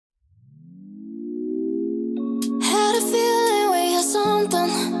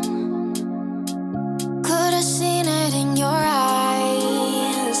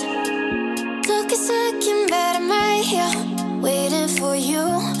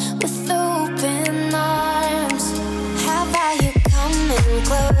with open arms. How about you coming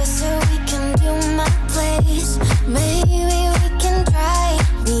closer? We can do my place. Maybe we can try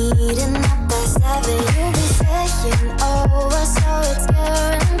meeting up by 7. You'll be saying over, so it's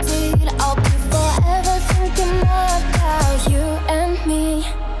guaranteed. I'll be forever thinking more about you and me.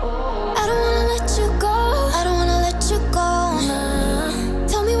 I don't wanna let you go, I don't wanna let you go.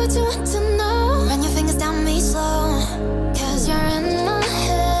 Tell me what you want to know. Run your fingers down me slow, 'cause you're in my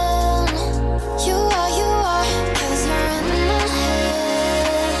head. You are, 'cause you're in my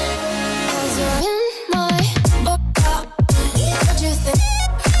head. 'Cause you're in my what you think?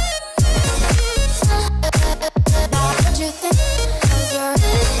 What you think? 'Cause you're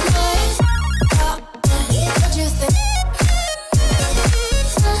in my what you think?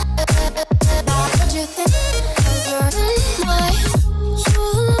 What you think? 'Cause you're in my you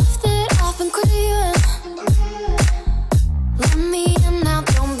love that I've been craving. Let me in now,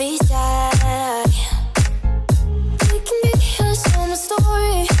 don't be shy. We can be a summer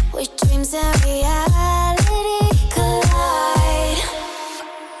story where dreams and reality collide.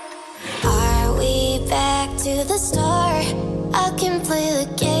 Are we back to the start? I can play the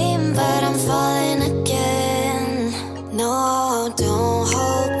game, but I'm falling again. No, don't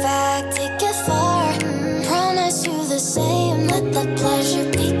hold back, take it far. Promise you the same, let the pleasure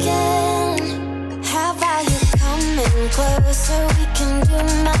begin. How about you coming closer? We can do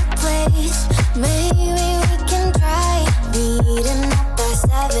my place. Maybe we can try meeting up by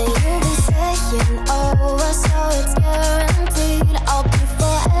 7. You'll be saying over, so it's guaranteed. I'll be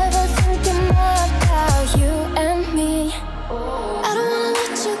forever thinking more about you and me. I don't wanna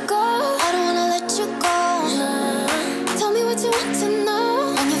let you go, I don't wanna let you go. Tell me what you want to know.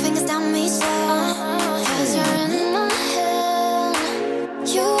 Run your fingers down me slow, 'cause you're in my head.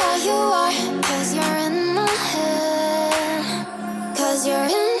 You are, 'cause you're in my head. 'Cause you're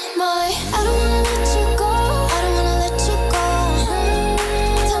in my I don't wanna let you go, I don't wanna let you go.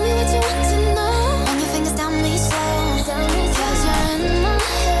 Tell me what you want to know. Run your fingers down me slow, 'cause you're in my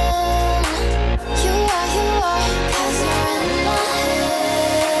head. You are, 'cause you're in my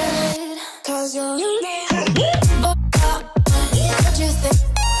head. 'Cause you're in my head. What you think?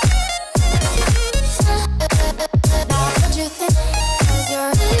 What you think? 'Cause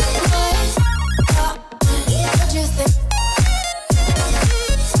you're in my what you think?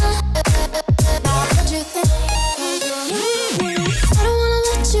 What you think? 'Cause you're in my I don't wanna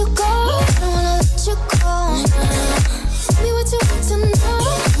let you go, I don't wanna let you go. Tell me what you want to know.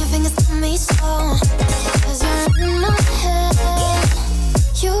 Your fingers on me slow, 'cause you're in my head.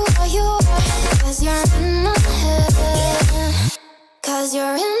 You are, 'cause you're in my head. 'Cause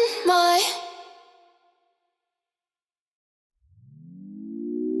you're in my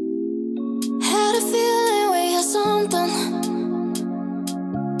had a feeling we had something.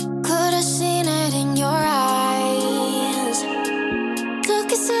 Could've seen it in your eyes. Took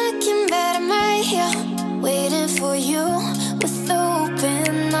a second, but I'm right here, waiting for you with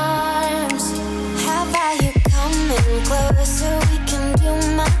open arms. How about you coming closer? We can do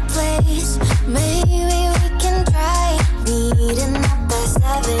my place. Maybe we can try meeting up by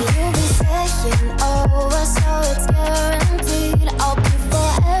 7. You'll be saying over, so it's guaranteed. I'll be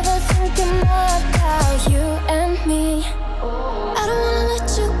forever thinking more about you and me. I don't wanna let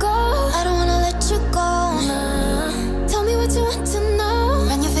you go, I don't wanna let you go. Tell me what you want to know.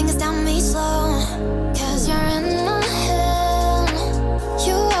 Run your fingers down me slow, 'cause you're in my head.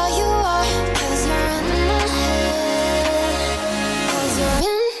 You are, 'cause you're in my head. 'Cause you're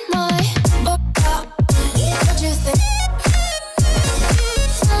in my what you think?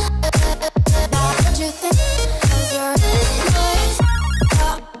 What you think? 'Cause you're in my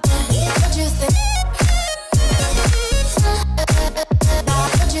what you think?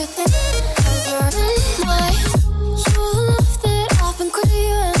 What you think? 'Cause you're in my you love that I've been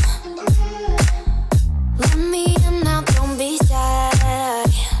craving. Let me in now, don't be shy.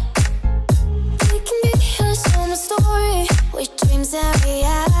 We can be a summer story where dreams and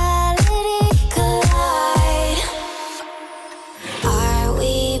reality collide. Are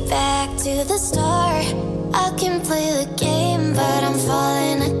we back to the start? I can play the game, but I'm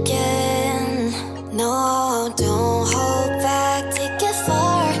falling again. No, don't hold back, take it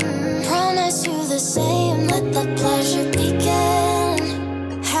far. Promise you the same, let the pleasure begin.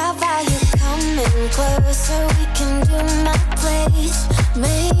 How about you coming closer? We can do my place.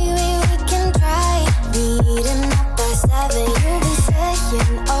 Maybe we can try meeting up by 7. You'll be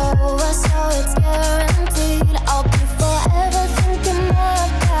saying over, so it's guaranteed. I'll be forever thinking more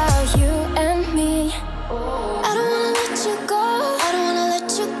about you and me. I don't wanna let you go, I don't wanna let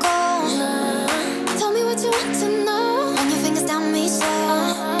you go. Tell me what you want to know. Run your fingers down me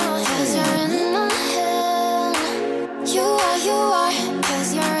slow,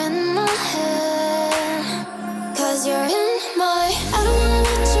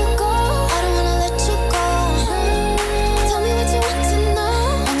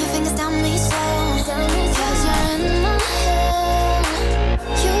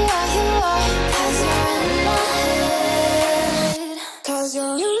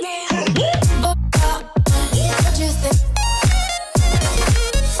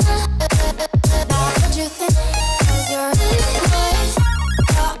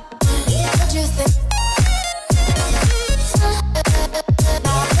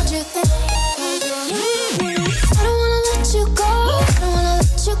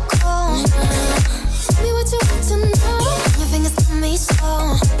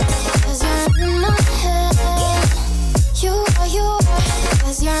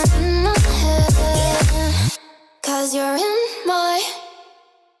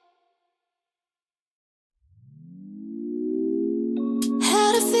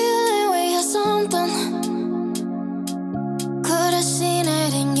 something. Could've seen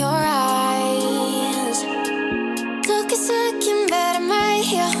it in your eyes. Took a second, but I'm right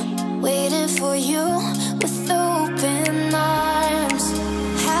here, waiting for you with open arms.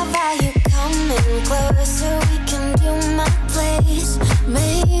 How about you coming closer? We can do my place.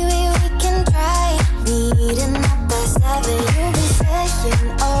 Maybe we can try meeting up by 7. You'll be saying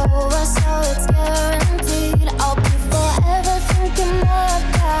over, so it's guaranteed. I'll be forever thinking more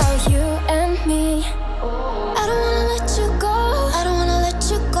about you and me. I don't wanna let you go, I don't wanna let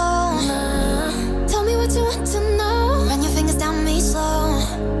you go. Tell me what you want to know. Run your fingers down me slow,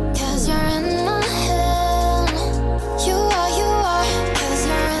 'cause you're in my head. You are, 'cause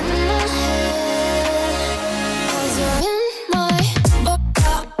you're in my head. 'Cause you're in my what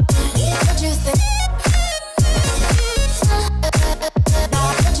you think?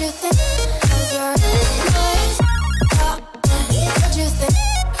 What you think? 'Cause you're in my what you think?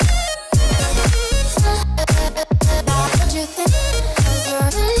 What you think? 'Cause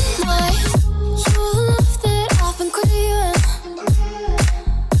you're in my you love that I've been craving.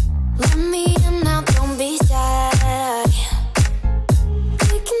 Let me in now, don't be shy.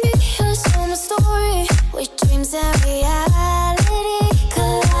 We can be a summer story where dreams and reality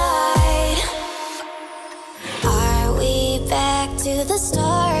collide. Are we back to the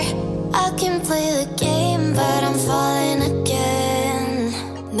start? I can play the game, but I'm falling again.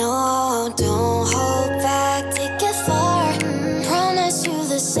 No, don't hold back, take it far. Promise you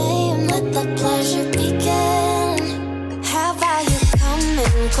the same, let the pleasure begin. How about you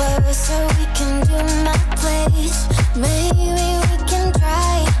coming closer? We can do my place. Maybe we can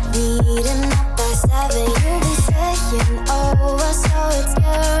try meeting up by 7. You'll be saying over, so it's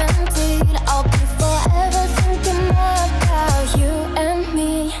guaranteed. I'll be forever thinking more about you and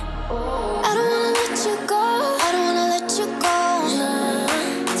me. I don't wanna let you go, I don't wanna let you go.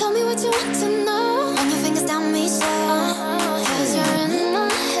 Tell me what you want to know. Run your fingers down me slow, 'cause you're in my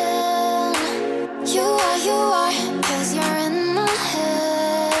head. You are, 'cause you're in my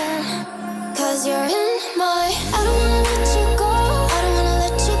head. 'Cause you're in my I don't wanna let you go, I don't wanna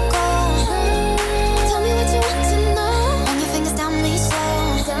let you go. Tell me what you want to know. Run your fingers down me slow,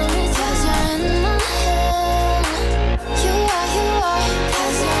 'cause you're in my head. You are,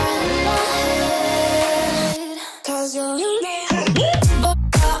 'cause you're in my head. 'Cause you're in my head.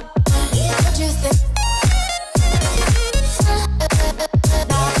 What you think?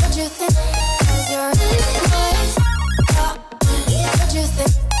 What you think? 'Cause you're in my what you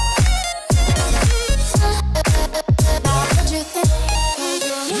think? What you think? 'Cause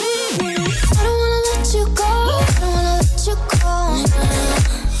you're in my I don't wanna let you go, I don't wanna let you go.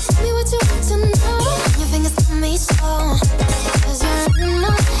 Tell me what you want to know. Your fingers on me slow, 'cause you're in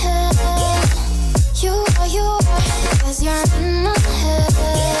my head. You are, 'cause you're in my head.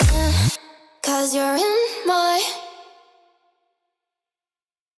 'Cause you're in my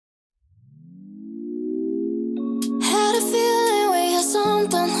had a feeling we had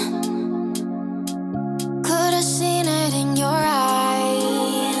something. Could've seen it in your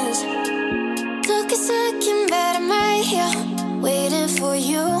eyes. Took a second, but I'm right here, waiting for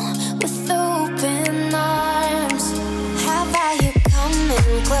you with open arms. How about you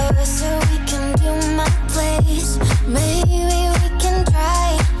coming closer? We can do my place. Maybe we can try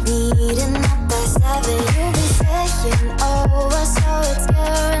meeting up by 7. You'll be saying over, so it's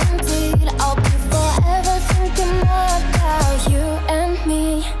guaranteed. I'll be forever thinking more about you and me.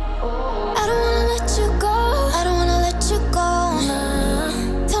 I don't wanna let you go, I don't wanna let you go.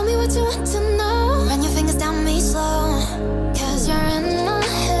 Tell me what you want to know. Run your fingers down me slow, 'cause you're in my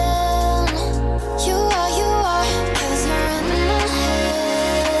head. You are, 'cause you're in my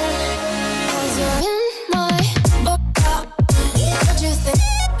head. 'Cause you're in my what you think?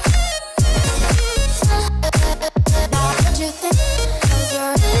 What you think? 'Cause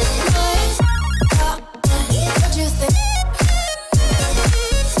you're in my what you think?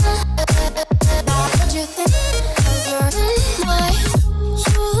 What you think? 'Cause you're in my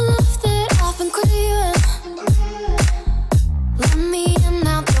you love that I've been craving. Let me in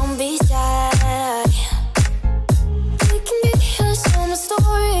now, don't be shy. We can be a summer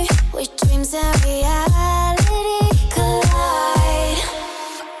story where dreams and reality collide.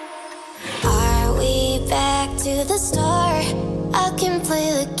 Are we back to the start? I can play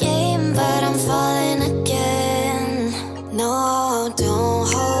the game, but I'm falling again. No, don't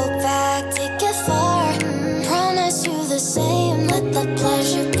hold back, take it far. Promise you the same, let the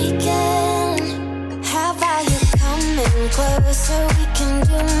pleasure begin. How about you coming closer? We can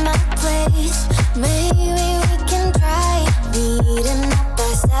do my place. Maybe we can try meeting up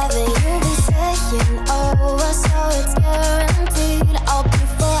by 7. You'll be saying over, so it's guaranteed. I'll be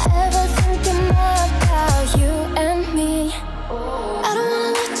forever thinking more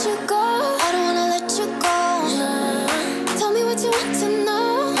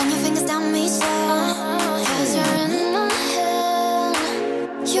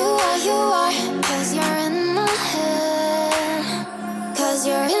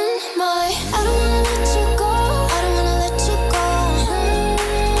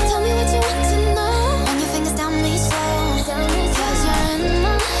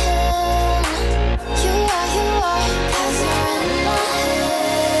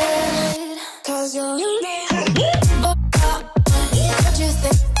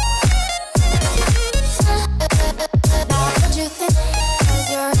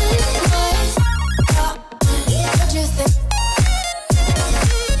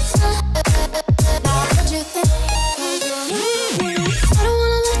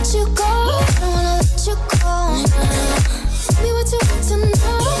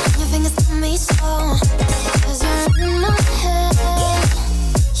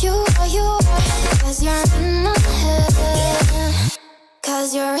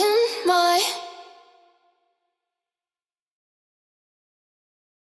 'cause you're in